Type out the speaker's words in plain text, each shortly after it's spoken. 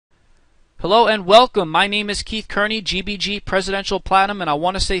Hello and welcome. My name is Keith Kearney, GBG Presidential Platinum, and I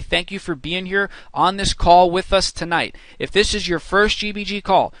want to say thank you for being here on this call with us tonight. If this is your first GBG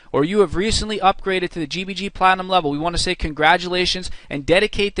call or you have recently upgraded to the GBG Platinum level, we want to say congratulations and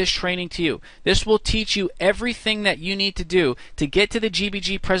dedicate this training to you. This will teach you everything that you need to do to get to the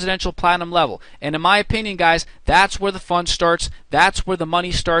GBG Presidential Platinum level. And in my opinion, guys, that's where the fun starts, that's where the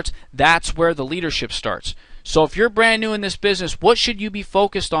money starts, that's where the leadership starts. So if you're brand new in this business, what should you be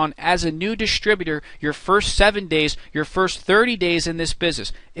focused on as a new distributor your first 7 days, your first 30 days in this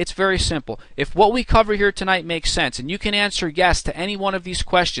business? It's very simple. If what we cover here tonight makes sense and you can answer yes to any one of these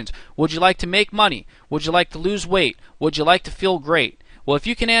questions, would you like to make money? Would you like to lose weight? Would you like to feel great? Well, if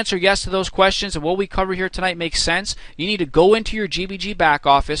you can answer yes to those questions and what we cover here tonight makes sense, you need to go into your GBG back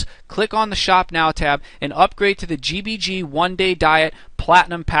office, click on the Shop Now tab, and upgrade to the GBG One-Day Diet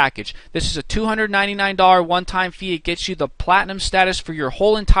Platinum Package. This is a $299 one-time fee. It gets you the Platinum status for your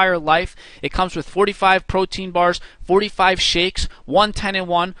whole entire life. It comes with 45 protein bars, 45 shakes, 1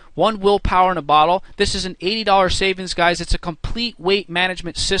 10-in-1, 1 willpower in a bottle. This is an $80 savings, guys. It's a complete weight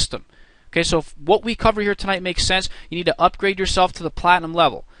management system. Okay, so if what we cover here tonight makes sense, you need to upgrade yourself to the Platinum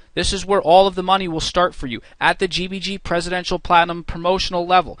level. This is where all of the money will start for you, at the GBG Presidential Platinum promotional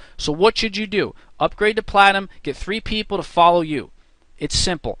level. So what should you do? Upgrade to Platinum, get 3 people to follow you. It's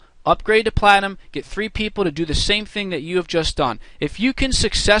simple. Upgrade to Platinum, get 3 people to do the same thing that you have just done. If you can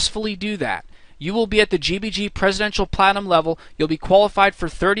successfully do that, you will be at the GBG Presidential Platinum level. You'll be qualified for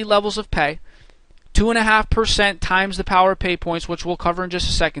 30 levels of pay. 2.5% times the power of pay points, which we'll cover in just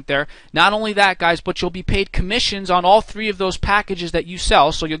a second there. Not only that, guys, but you'll be paid commissions on all 3 of those packages that you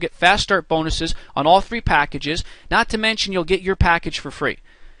sell, so you'll get fast start bonuses on all 3 packages. Not to mention you'll get your package for free.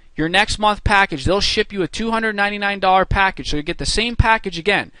 Your next month package, they'll ship you a $299 package, so you get the same package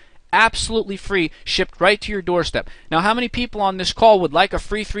again, absolutely free, shipped right to your doorstep. Now, how many people on this call would like a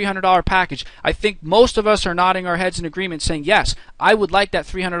free $300 package? I think most of us are nodding our heads in agreement saying, yes, I would like that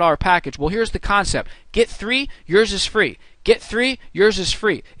 $300 package. Well, here's the concept. Get 3, yours is free. Get 3, yours is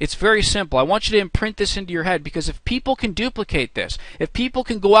free. It's very simple. I want you to imprint this into your head, because if people can duplicate this, if people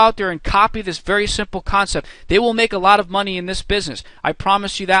can go out there and copy this very simple concept, they will make a lot of money in this business. I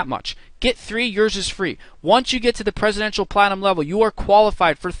promise you that much. Get 3, yours is free. Once you get to the Presidential Platinum level, you are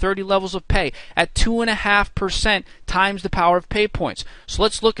qualified for 30 levels of pay at 2.5% times the power of pay points. So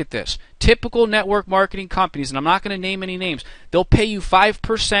let's look at this. Typical network marketing companies, and I'm not going to name any names, they'll pay you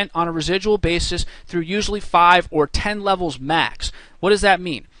 5% on a residual basis through usually 5 or 10 levels max. What does that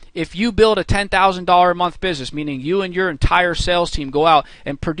mean? If you build a $10,000 a month business, meaning you and your entire sales team go out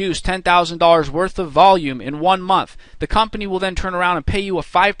and produce $10,000 worth of volume in 1 month, the company will then turn around and pay you a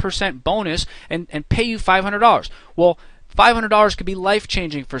 5% bonus and pay you $500. Well, $500 could be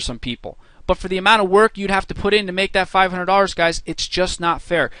life-changing for some people. But for the amount of work you'd have to put in to make that $500, guys, it's just not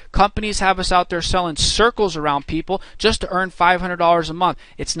fair. Companies have us out there selling circles around people just to earn $500 a month.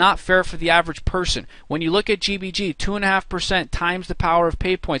 It's not fair for the average person. When you look at GBG, 2.5% times the power of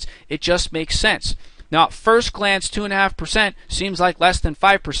pay points, it just makes sense. Now, at first glance, 2.5% seems like less than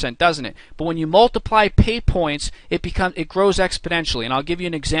 5%, doesn't it? But when you multiply pay points, it grows exponentially. And I'll give you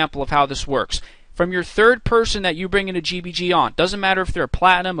an example of how this works. From your third person that you bring into GBG on, doesn't matter if they're a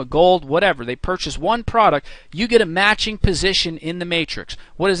platinum, a gold, whatever, they purchase one product, you get a matching position in the matrix.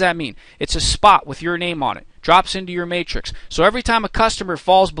 What does that mean? It's a spot with your name on it. Drops into your matrix. So every time a customer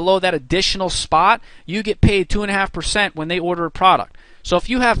falls below that additional spot, you get paid 2.5% when they order a product. So if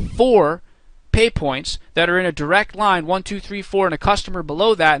you have 4 pay points that are in a direct line, 1, 2, 3, 4, and a customer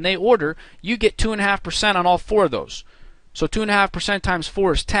below that, and they order, you get 2.5% on all 4 of those. So 2.5% times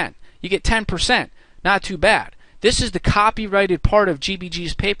 4 is 10. You get 10%. Not too bad. This is the copyrighted part of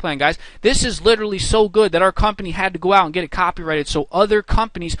GBG's pay plan, guys. This is literally so good that our company had to go out and get it copyrighted so other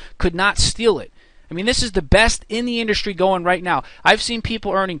companies could not steal it. I mean, this is the best in the industry going right now. I've seen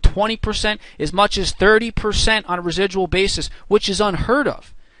people earning 20%, as much as 30% on a residual basis, which is unheard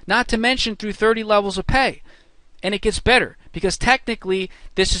of. Not to mention through 30 levels of pay. And it gets better, because technically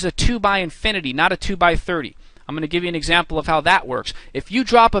this is a 2 by infinity, not a 2 by 30. I'm going to give you an example of how that works. If you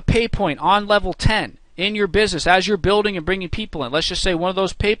drop a pay point on level 10 in your business as you're building and bringing people in, let's just say one of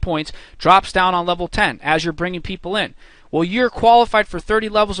those pay points drops down on level 10 as you're bringing people in. Well, you're qualified for 30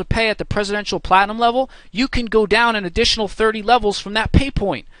 levels of pay at the Presidential Platinum level. You can go down an additional 30 levels from that pay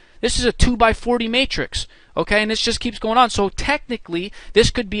point. This is a 2 by 40 matrix, okay, and this just keeps going on. So technically,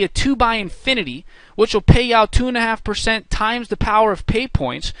 this could be a 2 by infinity, which will pay you out 2.5% times the power of pay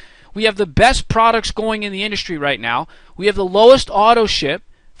points. We have the best products going in the industry right now. We have the lowest auto ship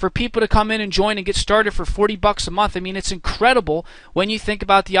for people to come in and join and get started for $40 a month. I mean, it's incredible when you think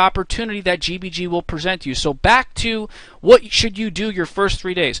about the opportunity that GBG will present you. So back to what should you do your first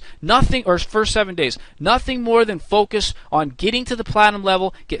 3 days? Nothing, or first 7 days. Nothing more than focus on getting to the platinum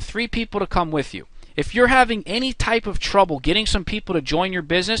level, get 3 people to come with you. If you're having any type of trouble getting some people to join your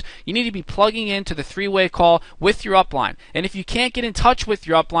business, you need to be plugging into the 3-way call with your upline. And if you can't get in touch with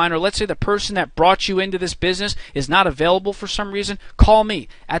your upline, or let's say the person that brought you into this business is not available for some reason, call me.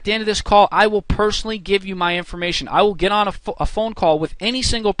 At the end of this call, I will personally give you my information. I will get on a phone call with any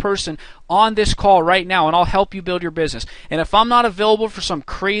single person on this call right now, and I'll help you build your business. And if I'm not available for some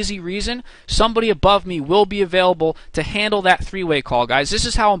crazy reason, somebody above me will be available to handle that 3-way call, guys. This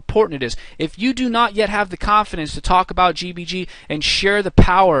is how important it is. If you do not yet have the confidence to talk about GBG and share the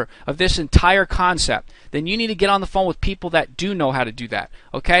power of this entire concept, then you need to get on the phone with people that do know how to do that,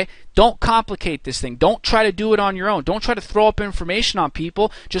 okay? Don't complicate this thing. Don't try to do it on your own. Don't try to throw up information on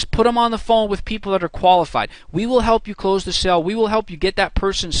people. Just put them on the phone with people that are qualified. We will help you close the sale. We will help you get that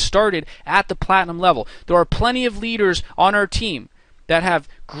person started at the platinum level. There are plenty of leaders on our team that have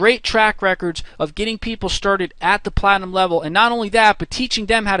great track records of getting people started at the platinum level, and not only that, but teaching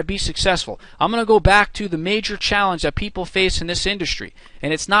them how to be successful. I'm going to go back to the major challenge that people face in this industry,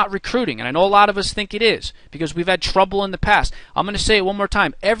 and it's not recruiting, and I know a lot of us think it is because we've had trouble in the past. I'm going to say it one more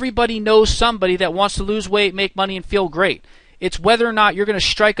time. Everybody knows somebody that wants to lose weight, make money, and feel great. It's whether or not you're going to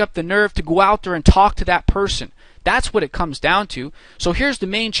strike up the nerve to go out there and talk to that person. That's what it comes down to. So here's the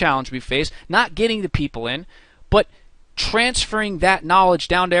main challenge we face: not getting the people in, but transferring that knowledge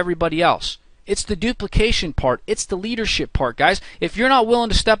down to everybody else. It's the duplication part. It's the leadership part, guys. If you're not willing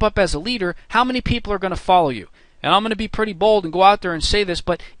to step up as a leader, how many people are going to follow you? And I'm going to be pretty bold and go out there and say this,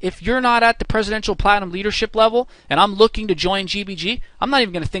 but if you're not at the Presidential Platinum leadership level and I'm looking to join GBG, I'm not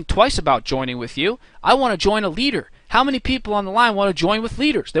even going to think twice about joining with you. I want to join a leader. How many people on the line want to join with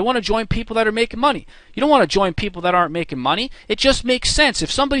leaders? They want to join people that are making money. You don't want to join people that aren't making money. It just makes sense.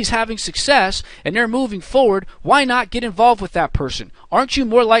 If somebody's having success and they're moving forward, why not get involved with that person? Aren't you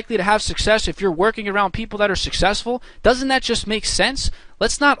more likely to have success if you're working around people that are successful? Doesn't that just make sense?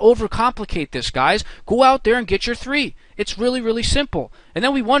 Let's not overcomplicate this, guys. Go out there and get your 3. It's really, really simple. And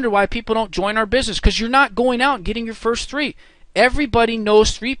then we wonder why people don't join our business, because you're not going out and getting your first 3. Everybody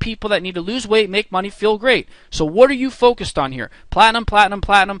knows 3 people that need to lose weight, make money, feel great. So what are you focused on here? Platinum, platinum,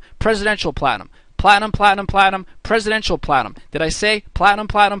 platinum, presidential platinum. Platinum, platinum, platinum, presidential platinum. Did I say platinum,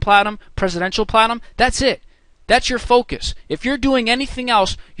 platinum, platinum, presidential platinum? That's it. That's your focus. If you're doing anything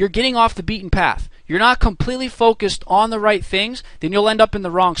else, you're getting off the beaten path. You're not completely focused on the right things, then you'll end up in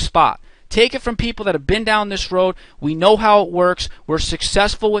the wrong spot. Take it from people that have been down this road. We know how it works. We're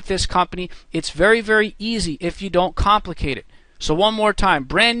successful with this company. It's very, very easy if you don't complicate it. So one more time,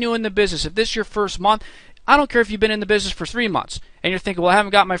 brand new in the business, if this is your first month, I don't care if you've been in the business for 3 months and you're thinking, well, I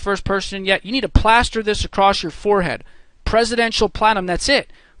haven't got my first person in yet. You need to plaster this across your forehead. Presidential platinum, that's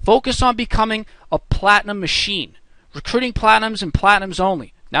it. Focus on becoming a platinum machine. Recruiting platinums and platinums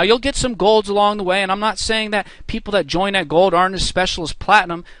only. Now, you'll get some golds along the way, and I'm not saying that people that join at gold aren't as special as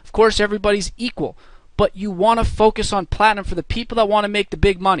platinum. Of course, everybody's equal. But you want to focus on platinum for the people that want to make the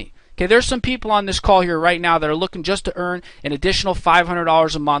big money. Okay, there's some people on this call here right now that are looking just to earn an additional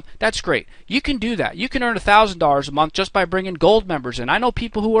 $500 a month. That's great. You can do that. You can earn $1,000 a month just by bringing gold members in. I know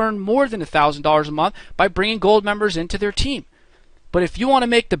people who earn more than $1,000 a month by bringing gold members into their team. But if you want to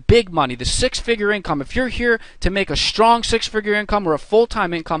make the big money, the 6-figure income, if you're here to make a strong 6-figure income or a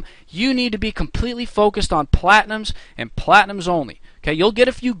full-time income, you need to be completely focused on platinums and platinums only. Okay, you'll get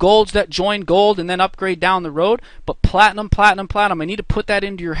a few golds that join gold and then upgrade down the road, but platinum, platinum, platinum, I need to put that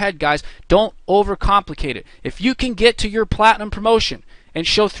into your head, guys. Don't overcomplicate it. If you can get to your platinum promotion and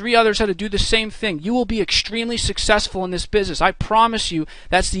show 3 others how to do the same thing, you will be extremely successful in this business. I promise you,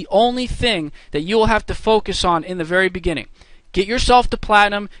 that's the only thing that you will have to focus on in the very beginning. Get yourself to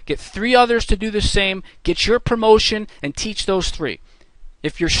platinum, get 3 others to do the same, get your promotion, and teach those 3.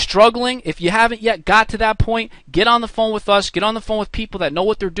 If you're struggling, if you haven't yet got to that point, get on the phone with us, get on the phone with people that know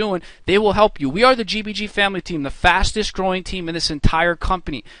what they're doing. They will help you. We are the GBG family team, the fastest growing team in this entire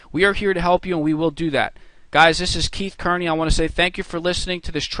company. We are here to help you, and we will do that. Guys, this is Keith Kearney. I want to say thank you for listening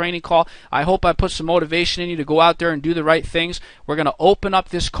to this training call. I hope I put some motivation in you to go out there and do the right things. We're going to open up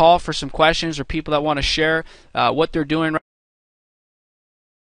this call for some questions or people that want to share what they're doing right